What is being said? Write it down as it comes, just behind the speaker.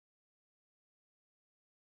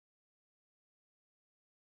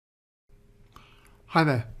Hi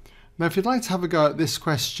there. Now if you'd like to have a go at this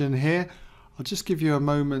question here, I'll just give you a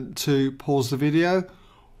moment to pause the video.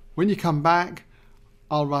 When you come back,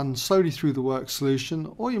 I'll run slowly through the work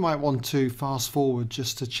solution, or you might want to fast forward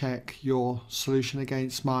just to check your solution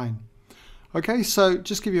against mine. Okay, so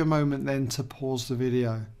just give you a moment then to pause the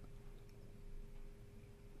video.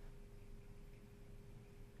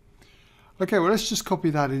 Okay, well let's just copy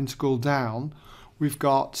that integral down. We've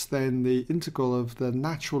got then the integral of the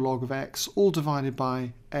natural log of x all divided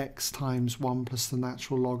by x times 1 plus the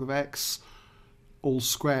natural log of x all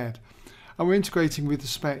squared. And we're integrating with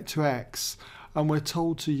respect to x, and we're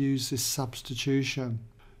told to use this substitution.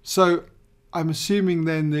 So I'm assuming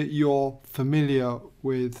then that you're familiar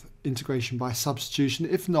with integration by substitution.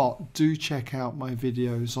 If not, do check out my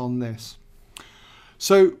videos on this.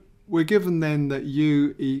 So we're given then that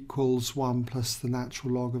u equals 1 plus the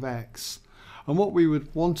natural log of x. And what we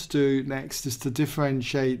would want to do next is to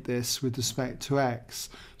differentiate this with respect to x.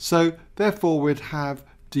 So therefore we'd have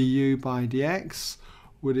du by dx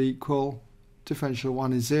would equal, differential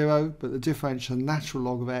 1 is 0, but the differential natural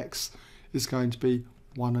log of x is going to be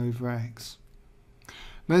 1 over x.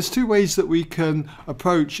 Now there's two ways that we can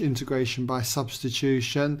approach integration by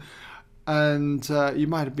substitution, and you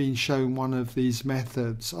might have been shown one of these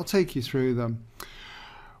methods. I'll take you through them.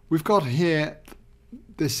 We've got here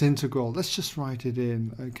this integral. Let's just write it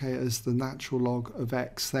in, okay, as the natural log of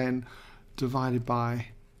x then divided by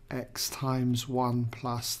x times 1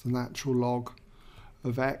 plus the natural log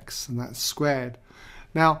of x, and that's squared.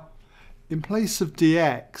 Now in place of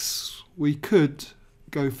dx we could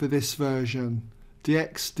go for this version,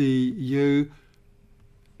 dx du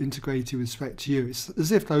integrated with respect to u. It's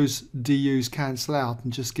as if those du's cancel out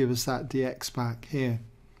and just give us that dx back here.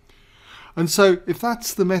 And so if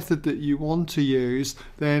that's the method that you want to use,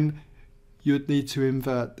 then you'd need to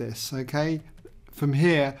invert this, okay? From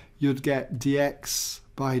here you'd get dx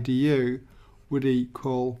by du would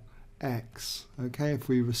equal x, okay, if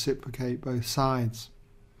we reciprocate both sides.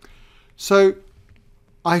 So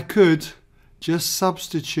I could just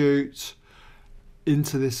substitute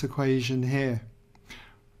into this equation here.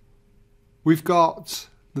 We've got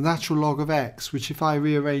the natural log of x, which if I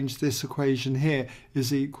rearrange this equation here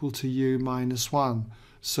is equal to u minus 1.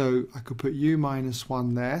 So I could put u minus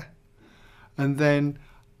 1 there, and then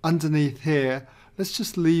underneath here let's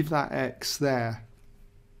just leave that x there.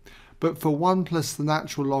 But for 1 plus the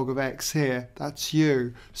natural log of x here, that's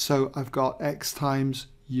u, so I've got x times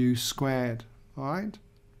u squared. Alright?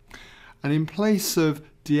 And in place of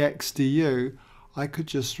dx du I could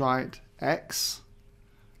just write x,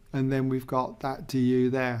 and then we've got that du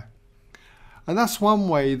there. And that's one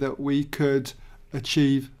way that we could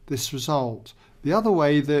achieve this result. The other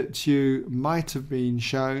way that you might have been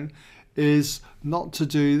shown is not to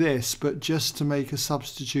do this, but just to make a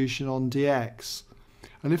substitution on dx.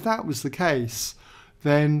 And if that was the case,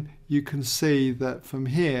 then you can see that from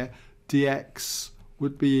here dx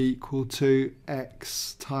would be equal to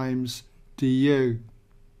x times du.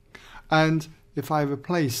 And if I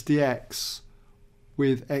replace dx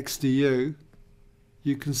with x du,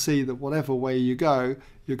 you can see that whatever way you go,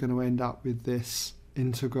 you're going to end up with this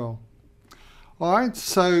integral. Alright,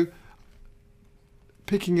 so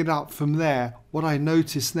picking it up from there, what I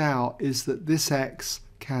notice now is that this x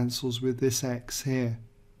cancels with this x here.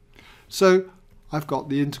 So I've got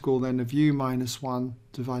the integral then of u minus 1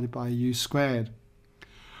 divided by u squared.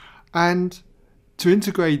 And to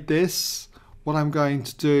integrate this, what I'm going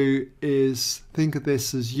to do is think of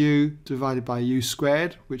this as u divided by u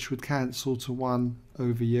squared, which would cancel to 1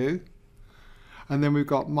 over u. And then we've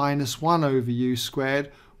got minus 1 over u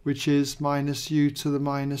squared, which is minus u to the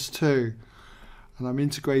minus 2. And I'm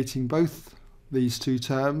integrating both these two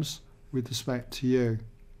terms with respect to u.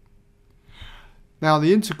 Now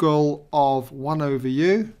the integral of 1 over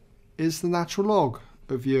u is the natural log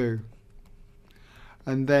of u.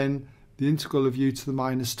 And then the integral of u to the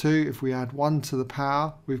minus 2, if we add 1 to the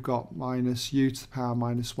power, we've got minus u to the power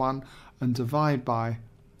minus 1, and divide by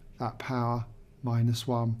that power minus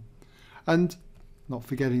 1. And not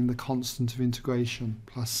forgetting the constant of integration,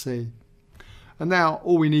 plus c. And now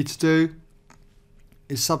all we need to do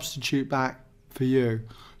is substitute back for u.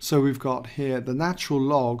 So we've got here the natural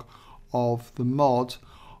log of the mod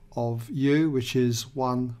of u, which is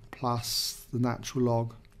 1 plus the natural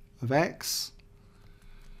log of x.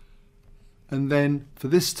 And then for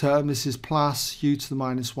this term, this is plus u to the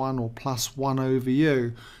minus 1, or plus 1 over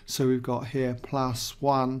u. So we've got here plus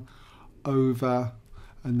 1 over,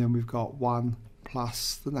 and then we've got 1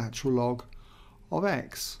 plus the natural log of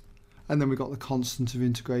x. And then we've got the constant of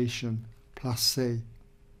integration, plus c.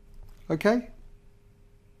 Okay?